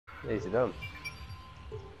Easy done.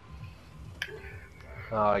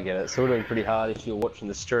 Oh, I get it. So it would have been pretty hard if you were watching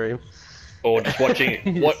the stream. Or just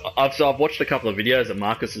watching what I've watched a couple of videos that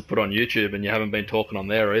Marcus has put on YouTube, and you haven't been talking on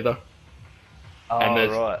there either. And Oh,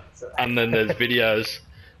 there's right. and then there's videos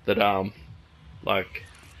that like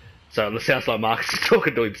so it sounds like Marcus is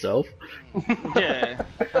talking to himself. Yeah,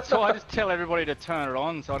 that's why I just tell everybody to turn it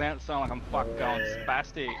on so I don't sound like I'm fucking going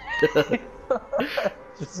spastic.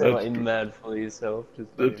 Just sound like you're mad for yourself.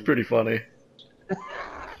 It's pretty funny.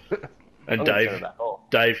 And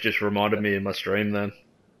Dave just reminded me in my stream then.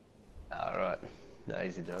 Alright. No,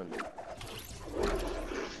 easy done.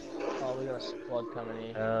 Oh, we got a squad coming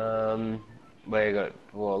in. Well, you got,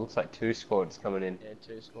 well, it looks like 2 squads coming in. Yeah,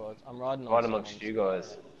 2 squads. I'm riding on Right amongst you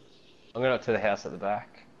guys. I'm going up to the house at the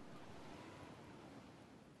back.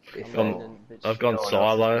 I've gone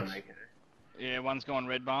silo. Yeah, one's gone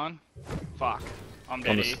red barn. Fuck. I'm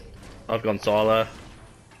dead here. I've gone silo.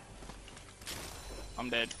 I'm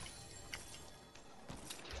dead.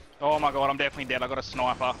 Oh my god, I'm definitely dead. I got a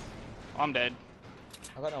sniper. I'm dead.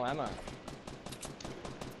 I got no ammo. I'm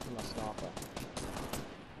a sniper.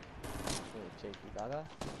 Little cheeky bugger.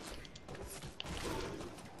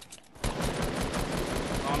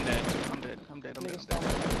 I'm dead. I'm dead. I'm dead. I'm dead. I'm dead.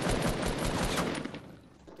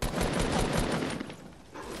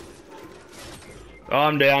 Oh,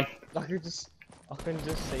 I'm down. I can just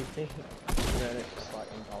see things. And then it's just like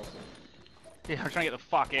impulsive. Yeah, I'm trying to get the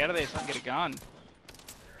fuck out of there so I can get a gun.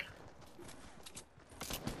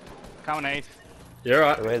 Coming, Heath. You're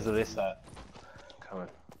right. So where's this at? Coming.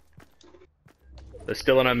 There's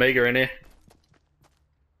still an Omega in here.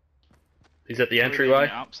 He's at the entryway.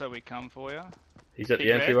 Up so we come for you. He's at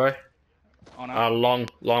the entryway. Oh no.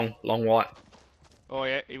 Long white. Oh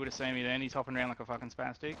yeah, he would have seen me then. He's hopping around like a fucking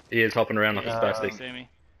spastic. He is hopping around like a spastic. See me.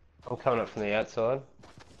 I'm coming up from the outside.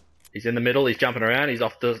 He's in the middle. He's jumping around. He's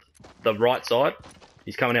off the right side.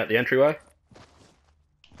 He's coming out the entryway.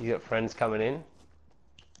 You got friends coming in.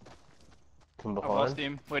 From behind. I've lost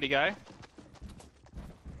him. Where'd he go?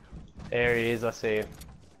 There he is. I see him.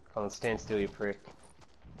 Come on, stand still, you prick.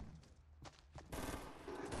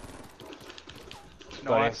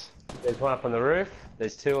 Nice. There's one up on the roof.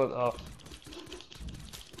 There's 2 on. Oh.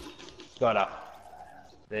 Got her.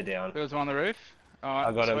 They're down. There was one on the roof. Alright,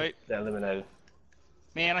 I got him. sweet. They're eliminated.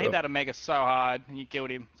 Man, I hit that Omega so hard and you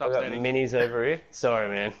killed him. It's I got upsetting. minis over here. Sorry,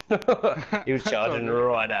 man. He was charging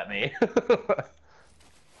right at me.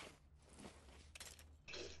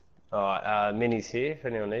 Alright, minis here if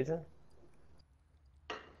anyone needs them.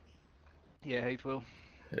 Yeah, Heath will.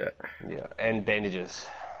 Yeah. Yeah, and bandages.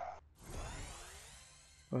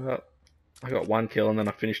 I got 1 kill and then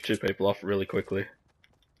I finished 2 people off really quickly.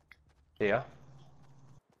 Yeah.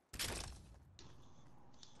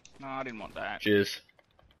 No, I didn't want that. Cheers.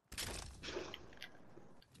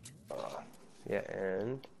 Yeah,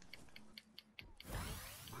 and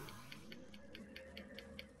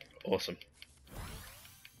Awesome.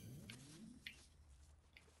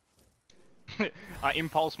 I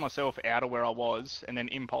impulse myself out of where I was and then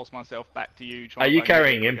impulse myself back to you. Are you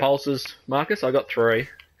carrying impulses, Marcus? I got 3 if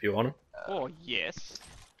you want them. Oh, yes.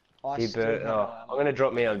 I'm gonna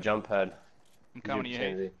drop me on jump pad. I'm coming to you,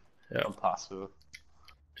 Heath. Yeah. I'm possible.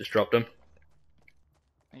 Just dropped him.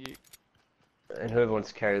 Thank you. And whoever wants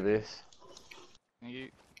to carry this. Thank you.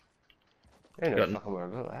 I don't know fucking where I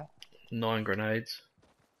got that. 9 grenades.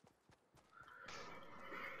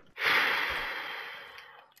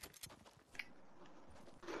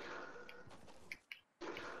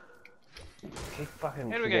 Keep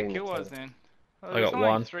fucking How do we get kill-wise then? Oh, I got only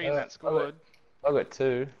 1. 3 in that squad. I got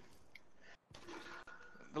 2.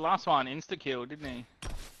 The last one insta-killed, didn't he?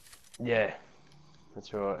 Yeah.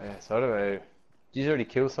 That's right, yeah. So I don't know. Did you already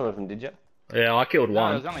kill some of them, did you? Yeah, I killed 1.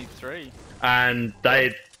 No, there was only 3. And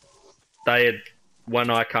they had, when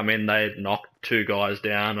I come in, they had knocked 2 guys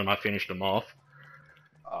down and I finished them off.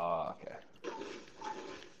 Oh, okay.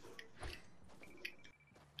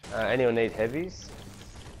 Anyone need heavies?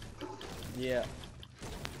 Yeah.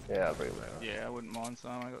 Yeah, I'll bring them over. Yeah, I wouldn't mind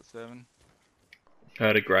some. I got 7. I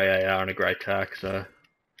had a grey AR and a grey tac, so...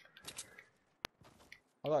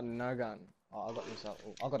 I got no gun. Oh, I got myself.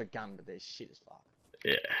 I got a gun, but they're shit as fuck.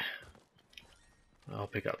 Yeah. I'll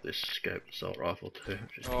pick up this scope assault rifle too.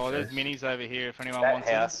 Oh, there's minis over here if anyone That wants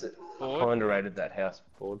house, them. I underrated that house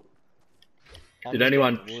board. Did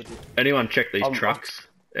anyone check these trucks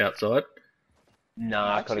outside? No,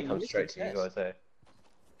 I kind of come straight to you guys there.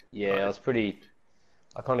 Yeah, I was pretty...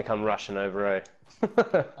 I kind of come rushing over, eh? Oh,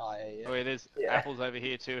 yeah. Oh, yeah, there's apples over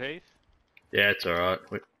here too, Heath. Yeah, it's alright.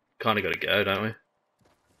 We kind of got to go, don't we?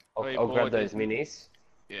 I'll grab those minis.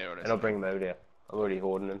 Yeah, and I'll bring them over there. I'm already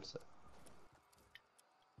hoarding them, so...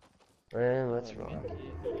 Man, that's Oh, right.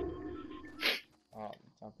 Oh,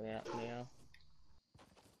 jumping out now.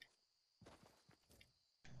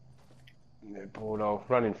 Yeah, bored. I'll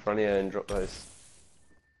run in front of you and drop those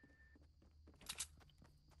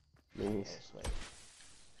minis. Oh, sweet.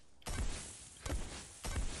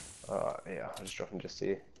 Alright, yeah, I'll just drop them just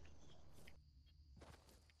here.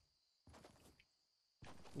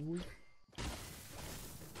 Ooh.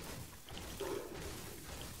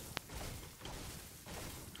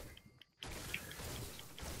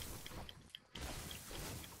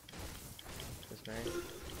 Just me.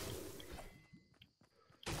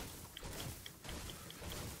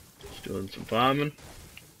 Just doing some farming.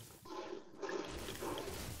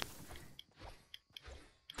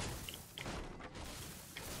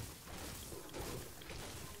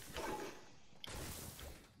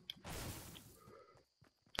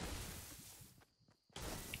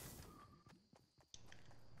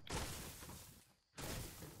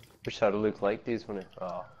 Which side of Luke Lake do you want to?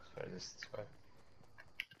 Oh, sorry, this way.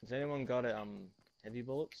 Has anyone got heavy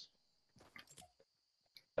bullets?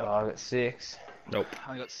 Oh, I got 6. Nope.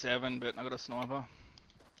 I got 7, but I got a sniper.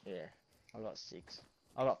 Yeah, I got 6.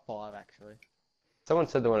 I got 5 actually. Someone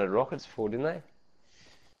said they wanted rockets for, didn't they?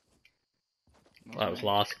 That was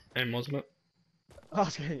last game, wasn't it? I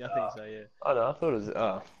think so. Yeah. Oh no, I thought it was.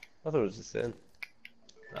 Oh, I thought it was just then.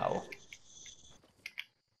 Oh well.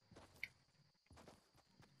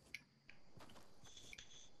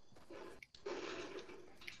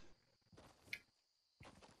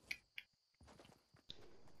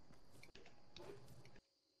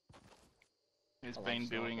 He's I been love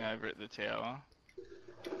building sniper. over at the tower.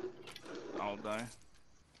 Old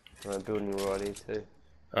though. I'm building right here too.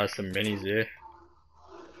 Some minis there.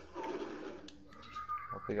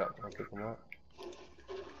 I'll pick them up.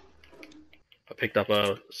 I picked up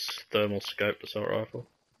a thermal scope assault rifle.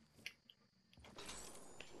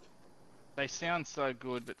 They sound so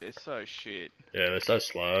good, but they're so shit. Yeah, they're so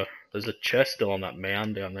slow. There's a chest still on that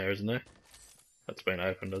mound down there, isn't there? That's been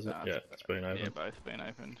opened, is it? Nah, Yeah, it's been Yeah, opened. both been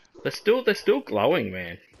opened. They're still glowing,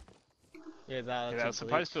 man. Yeah, Yeah, they were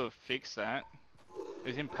supposed to have fixed that. It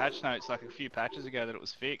was in patch notes like a few patches ago that it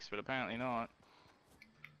was fixed, but apparently not.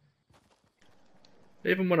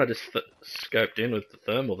 Even when I just scoped in with the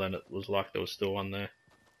thermal, then it was like there was still one there.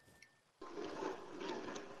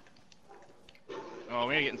 Oh,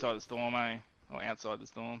 we gotta get inside the storm, eh? Or outside the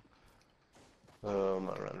storm. Oh, I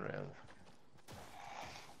might run around.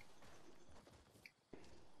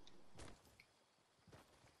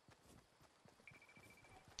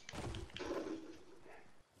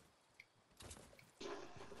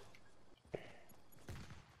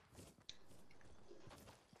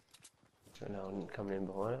 So no one coming in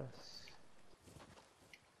behind us.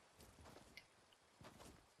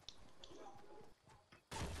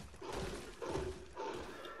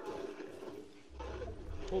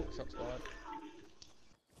 Oh, shots fired.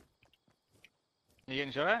 You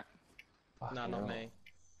getting shot at? No, Fucking not hell. me.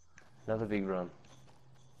 Another big run.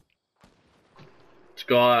 This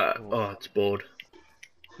guy, oh, it's bored.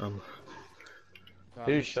 God,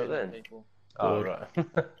 Who I'm shot shooting at then? people. Oh, Board.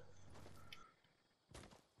 right.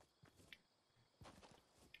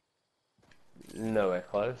 Nowhere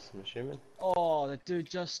close, I'm assuming. Oh, the dude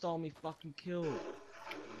just stole me fucking kill.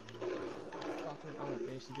 Fucking, I'm gonna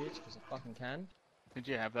finish the bitch because I fucking can. Did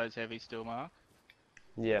you have those heavy still, Mark?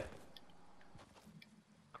 Yeah.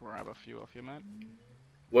 Grab a few off you, mate.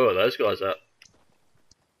 Where were those guys at?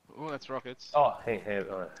 Oh, that's rockets. Oh,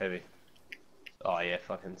 heavy. Oh, yeah,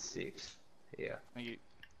 fucking 6. Yeah. Thank you.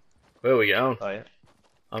 Where are we going? Oh, yeah.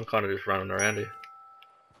 I'm kind of just running around here.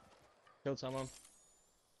 Killed someone.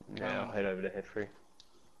 Now I'll head over to Heffrey.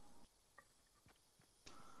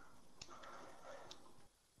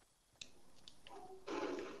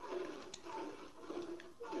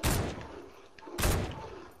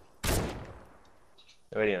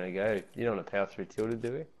 Where do you want to go? You don't want to power through Tilted,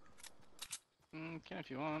 do we? Can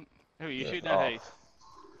if you want. Who are you Yeah. shooting at,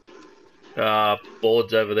 Oh. Heath?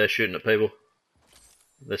 Boards over there shooting at people.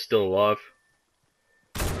 They're still alive.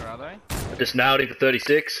 Where are they? I just nailed him for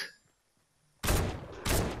 36.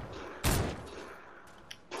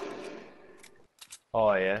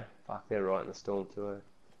 Oh, yeah. Fuck, they're right in the storm, too. Eh?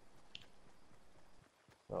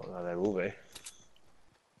 Oh, no, they will be.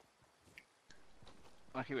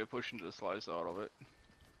 Lucky we're pushing to the slow side of it.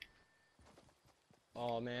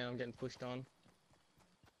 Oh man, I'm getting pushed on.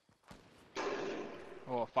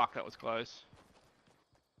 Oh fuck, that was close.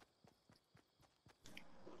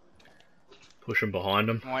 Pushing behind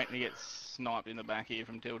him. I'm waiting to get sniped in the back here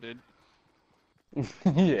from Tilted.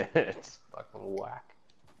 Yeah, it's fucking whack.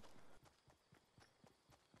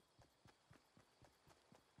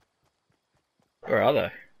 Where are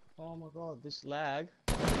they? Oh my god, this lag.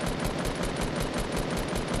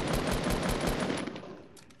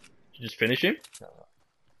 You just finish him?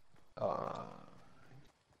 Uh,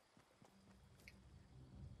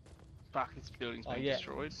 Fuck, this building's Oh been yeah,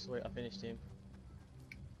 destroyed. sweet, I finished him.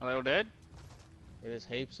 Are they all dead? Yeah, there's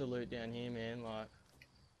heaps of loot down here, man. Like,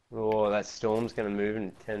 oh, that storm's gonna move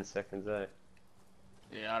in 10 seconds, eh?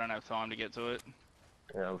 Yeah, I don't have time to get to it.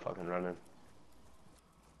 Yeah, I'm fucking running.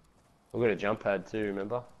 We've got a jump pad too,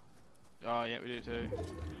 remember? Oh yeah, we do too.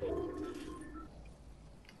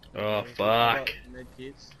 Oh, I've fuck. got med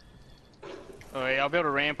kits. Oh yeah, I'll build a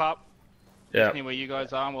ramp up. Yeah. Just near where you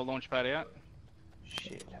guys are, and we'll launch pad out.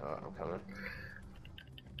 Shit, alright, I'm coming.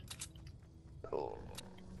 Oh.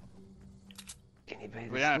 Can you beat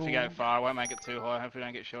the We don't have to go storm? far. I won't make it too high. Hope we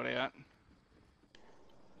don't get shot out.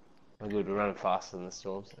 Oh, good, we're running faster than the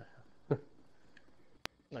storm, so.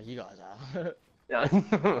 No, you guys are. Yeah.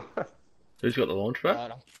 Who's got the launch pad?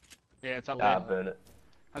 Right, Yeah, it's up Ah, there. burn it.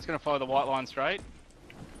 I'm just gonna follow the white line straight.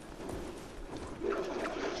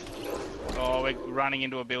 Oh, we're running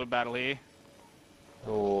into a build battle here.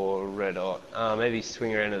 Or red hot. Maybe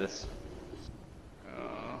swing around to this.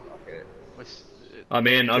 Okay. We're s- I'm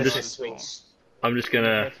in. I'm Just just swing. I'm just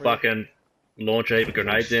gonna fucking launch a heap of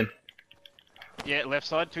grenades in. Yeah, left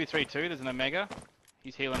side, 232. There's an Omega.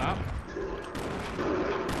 He's healing up.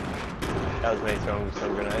 That was me throwing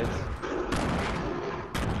some grenades.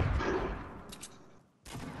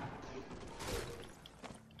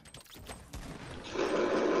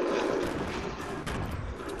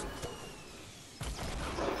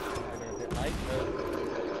 a bit late,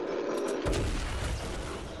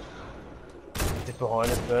 Just behind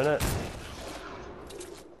us, burn it.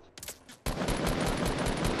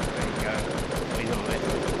 There you go. He's on there.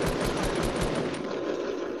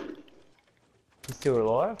 He's still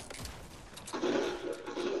alive?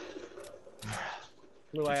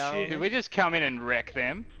 Blue AR. Did we just come in and wreck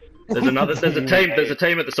them? There's another. There's a team. There's a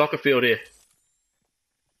team at the soccer field here.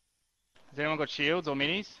 Has anyone got shields or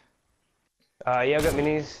minis? Yeah, I've got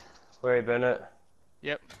minis. Where you burn it?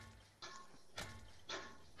 Yep.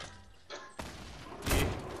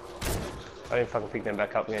 I didn't fucking pick them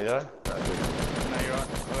back up again, did I? No, good. No, you're right.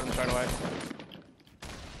 I got them straight away.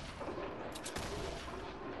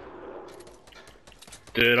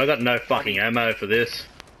 Dude, I got no fucking ammo for this.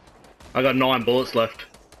 I got 9 bullets left.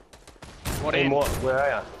 What In in? what? Where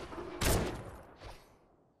are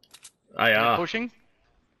AR. Pushing?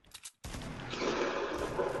 you?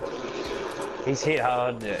 He's hit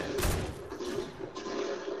hard, yeah.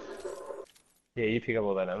 Yeah, you pick up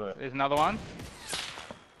all that ammo. There's another one.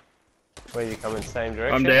 Where you coming? Same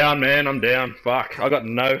direction? I'm down, man. I'm down. Fuck. I got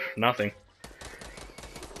nothing.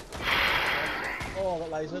 Oh, I got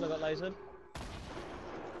lasered, I got lasered.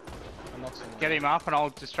 I knocked someone. Get him up and I'll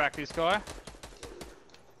distract this guy.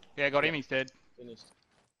 Yeah, got him. He's dead. Finished.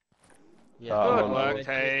 Yeah, Oh, Good I'm on work, board.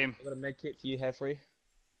 team. I got a med kit for you, Heffrey.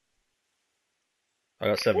 I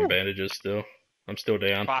got 7 bandages still. I'm still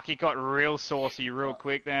down. Fuck, he got real saucy real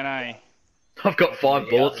quick then, eh? I've got 5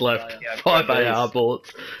 bullets left. Yeah, 5 grab AR these.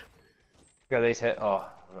 bullets. Grab these hit. Oh,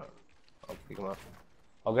 right. I'll pick them up.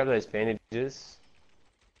 I'll grab those bandages.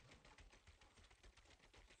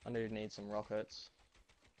 I do need some rockets.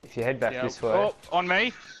 If you head back Yeah. this way. Oh, on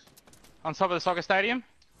me. On top of the soccer stadium.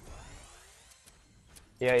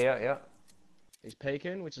 Yeah, yeah, yeah. He's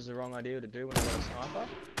peeking, which is the wrong idea to do when I got a sniper.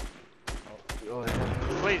 Oh, yeah.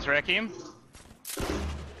 Please wreck him.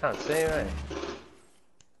 Can't see him, eh?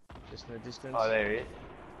 Just in the distance. Oh, there he is.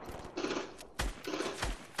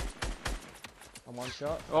 I'm one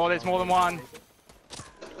shot. Oh, there's more than one.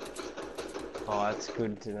 Oh, that's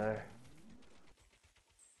good to know.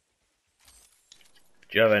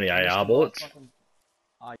 Do you have any AR bullets?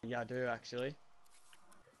 Yeah, I do actually.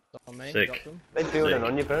 On me, Sick. drop them. They building Sick.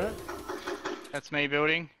 on you, Bernard? That's me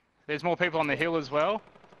building. There's more people on the hill as well.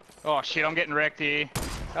 Oh shit, I'm getting wrecked here.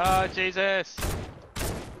 Oh, Jesus.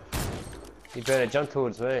 You better jump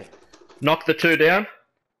towards me. Knock the 2 down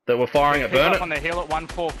that were firing at People up Burnett. on the hill at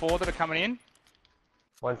 144 that are coming in.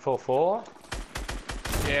 144.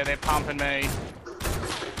 Yeah, they're pumping me.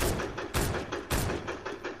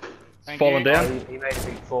 Thank Falling you. down. Oh, he made a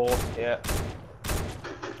big fall. Yeah.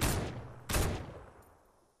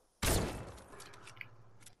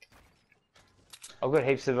 I've got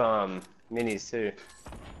heaps of minis too.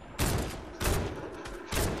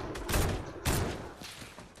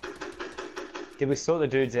 Did we sort the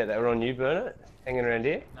dudes out that were on you, Bernard? Hanging around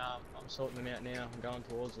here? No, I'm sorting them out now. I'm going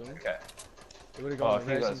towards them. Okay. It would have Oh, gone I think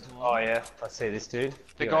racing that's... time. Oh yeah, I see this dude.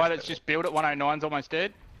 The Yeah, guy that's just built at 109's almost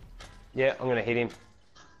dead. Yeah, I'm gonna hit him.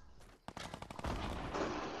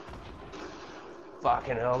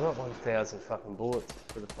 Fucking hell, I've got 1,000 fucking bullets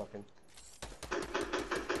for the fucking...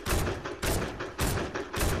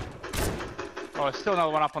 Oh, there's still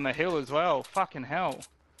another one up on the hill as well. Fucking hell.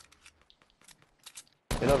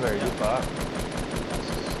 They're not very good, but...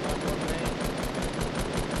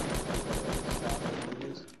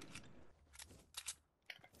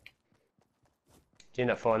 Did you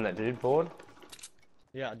end up finding that dude board?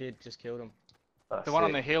 Yeah, I did. Just killed him. Oh, The one on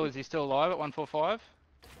sick. the hill, is he still alive at 145?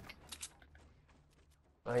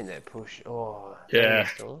 I think that push. Oh. Yeah.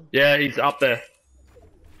 Yeah, he's up there.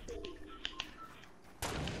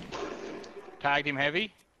 Tagged him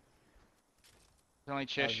heavy. There's only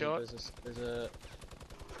chest shot. There's a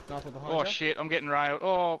sniper behind Oh you. shit, I'm getting railed.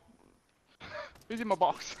 Oh. Who's in my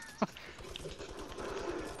box?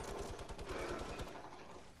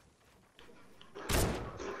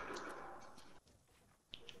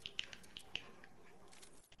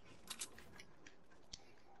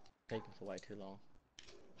 Taking for way too long.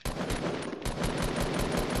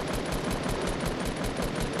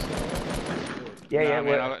 Yeah, Nah, yeah,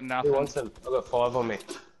 man, I got who nothing. wants them? I've got 5 on me.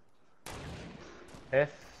 F.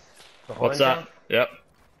 Behind What's you. that? Yep.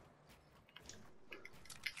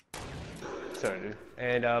 Sorry, dude.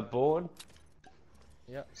 And board.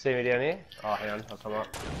 Yep. See me down here? Oh, hang on, I'll come up.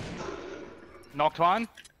 Knocked one.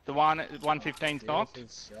 The one at 115's knocked.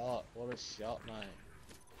 Good shot. What a shot, mate.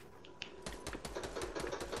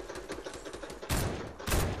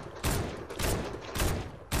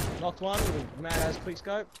 Knocked one with a mad ass quick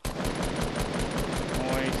scope.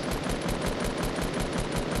 Nice.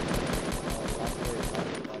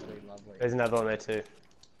 Lovely. There's another one there too.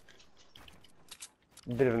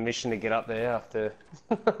 A bit of a mission to get up there after.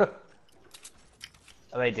 Are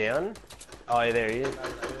they down? Oh, yeah, there he is.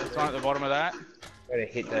 There's one at the bottom of that. Gotta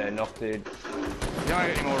hit the knock dude. You don't got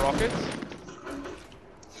any more rockets?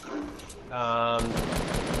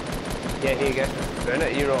 Yeah, here you go. Burn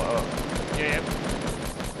it, you're all. Oh. Yeah, yep.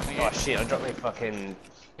 Thank you. Oh shit, I dropped my fucking.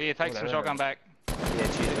 Here, take some Whatever. shotgun back. Yeah,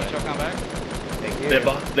 cheers, Take your mate. shotgun back. Thank you.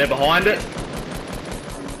 They're behind it.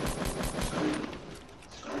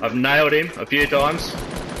 I've nailed him a few times.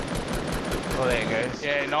 Oh, there it goes.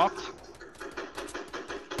 Yeah, knocked.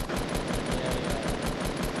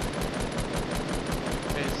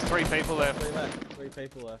 There's 3 people left. 3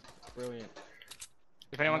 people left. Brilliant.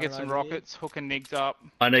 If anyone gets some rockets, hook and nigs up.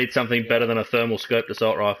 I need something better than a thermal scoped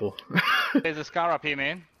assault rifle. There's a scar up here,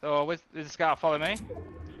 man. Oh, there's a scar. Follow me.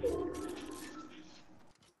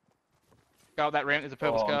 Go up that ramp. There's a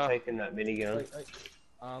purple Oh, I'm scar. taking that minigun.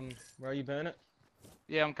 Wait. Where you burn it?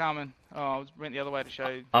 Yeah, I'm coming. Oh, I went the other way to show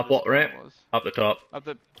you. Up where what the ramp? scar was. Up the top. Up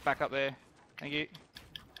the back up there. Thank you.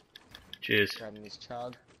 Cheers. Grabbing this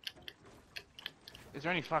chug. Is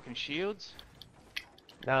there any fucking shields?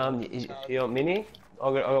 You want mini?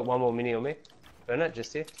 I got one more mini on me. Burn it,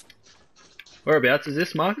 just here. Whereabouts is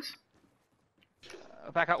this, Marcus?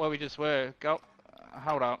 Back up where we just were. Go.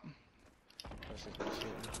 Hold up. That's just me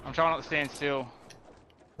shooting. I'm trying not to stand still.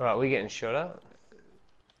 Alright, we getting shot at?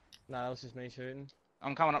 No, that was just me shooting.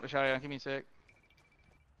 I'm coming up to show you. Give me a sec.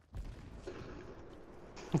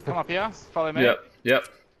 Come up here. Follow me. Yep.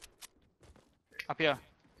 Up here.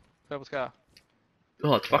 Purple scar.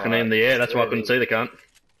 Oh, it's fucking in the air. That's why I couldn't see the cunt.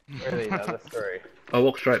 Where are the other 3? I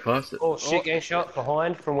walked straight past it. Oh shit, getting shot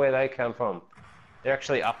behind from where they come from. They're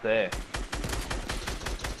actually up there.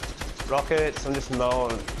 Rockets, I'm just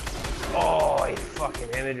mowing. Oh, he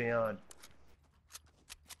fucking hammered me hard.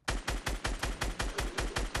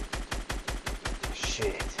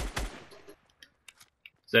 Shit.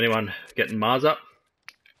 Is anyone getting Mars up?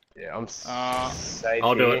 Yeah, I'm Uh, safe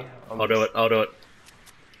I'll do here. it. I'll do it.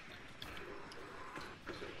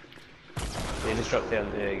 Yeah, just drop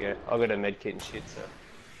down. There you go. I've got a med kit and shit, so.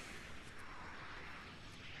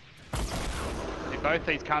 yeah, both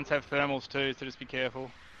these cunts have thermals too, so just be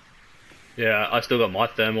careful. Yeah, I still got my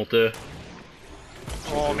thermal too.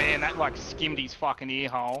 Oh man, that like skimmed his fucking ear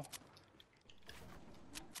hole.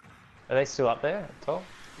 Are they still up there at all?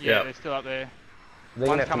 Yeah, Yep. they're still up there. They're One's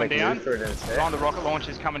gonna have to coming make a down. move for it in a sec. Behind the rocket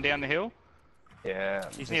launcher's coming down the hill. Yeah.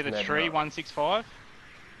 He's just near the mad tree, right. 165.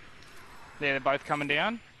 They're both coming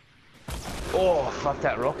down. Oh, fuck,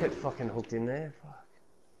 that rocket fucking hooked in there.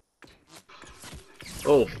 Fuck.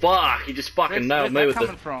 Oh fuck! He just fucking nailed me Where's with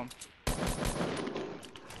that the. coming from?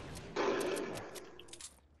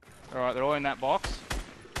 Alright, they're all in that box.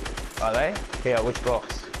 Are they? Yeah, which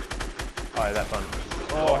box? Oh, that one.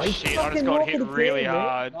 Oh, he shit, I just fucking got hit rocketed really down, man.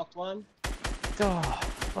 hard. Knocked one. Oh,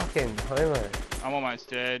 fucking homo. I'm almost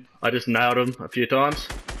dead. I just nailed him a few times.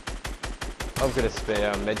 I've got a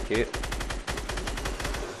spare med kit.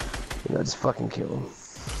 And I just fucking kill him.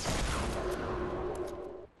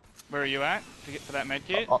 Where are you at to get to that med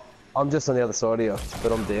kit? I'm just on the other side of you,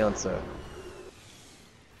 but I'm down, so.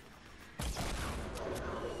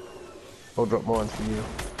 I'll drop mine for you.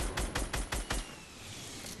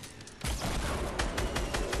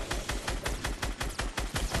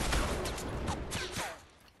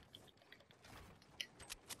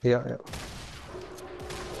 Yeah, yeah. Are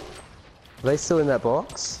they still in that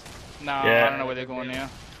box? No, Yeah. I don't know where they're going now.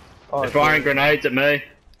 Oh, They're firing grenades at me.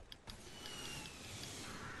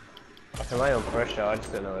 I can lay on pressure, I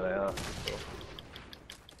just don't know where they are.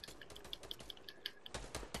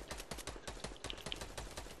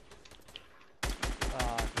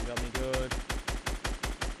 Ah, you got me good.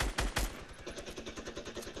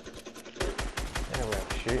 I don't know where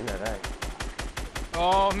I'm shooting at, eh?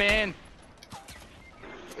 Oh man,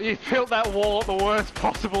 you built that wall at the worst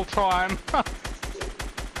possible time.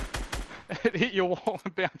 It hit your wall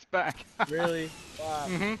and bounced back. Really? Wow.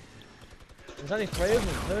 Mhm. There's only 3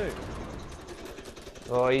 of them too.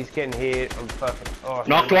 Oh, he's getting hit. I'm fucking. Oh,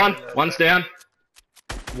 Knocked one. One's down.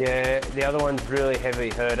 Yeah, the other one's really heavy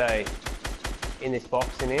hurt, eh? In this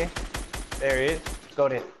box in here. There he is.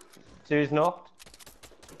 Got him. Two's knocked.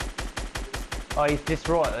 Oh, he's just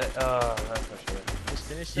right. Oh, that's not sure. Just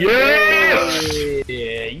finished. Yes!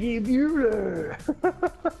 Yeah, you beautiful.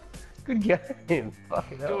 Good game.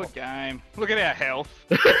 Fucking hell. Good game. Look at our health.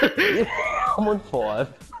 Yeah, I'm on 5.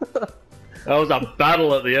 That was a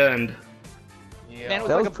battle at the end. Man, it was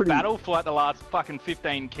That like was a pretty- battle for like the last fucking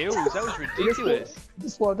 15 kills. That was ridiculous.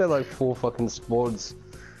 Just wiped out like 4 fucking squads.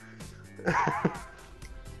 I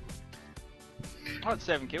had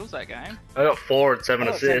 7 kills that game. I got 4 and 7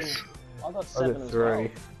 I got assists. 7. I got I 7 got as 3. well.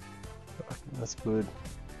 That's good.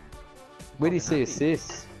 Where do you see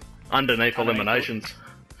assists? Underneath eliminations.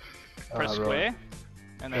 Press Ah, square. right.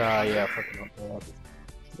 And then Ah, yeah, fucking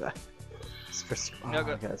up. Just press. Oh, Yeah, I got-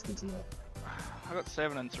 okay, that's good to know. I got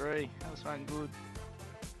 7 and 3. That was fucking good.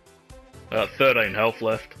 I got 13 health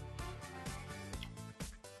left.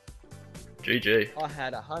 GG. I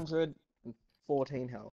had 114 health.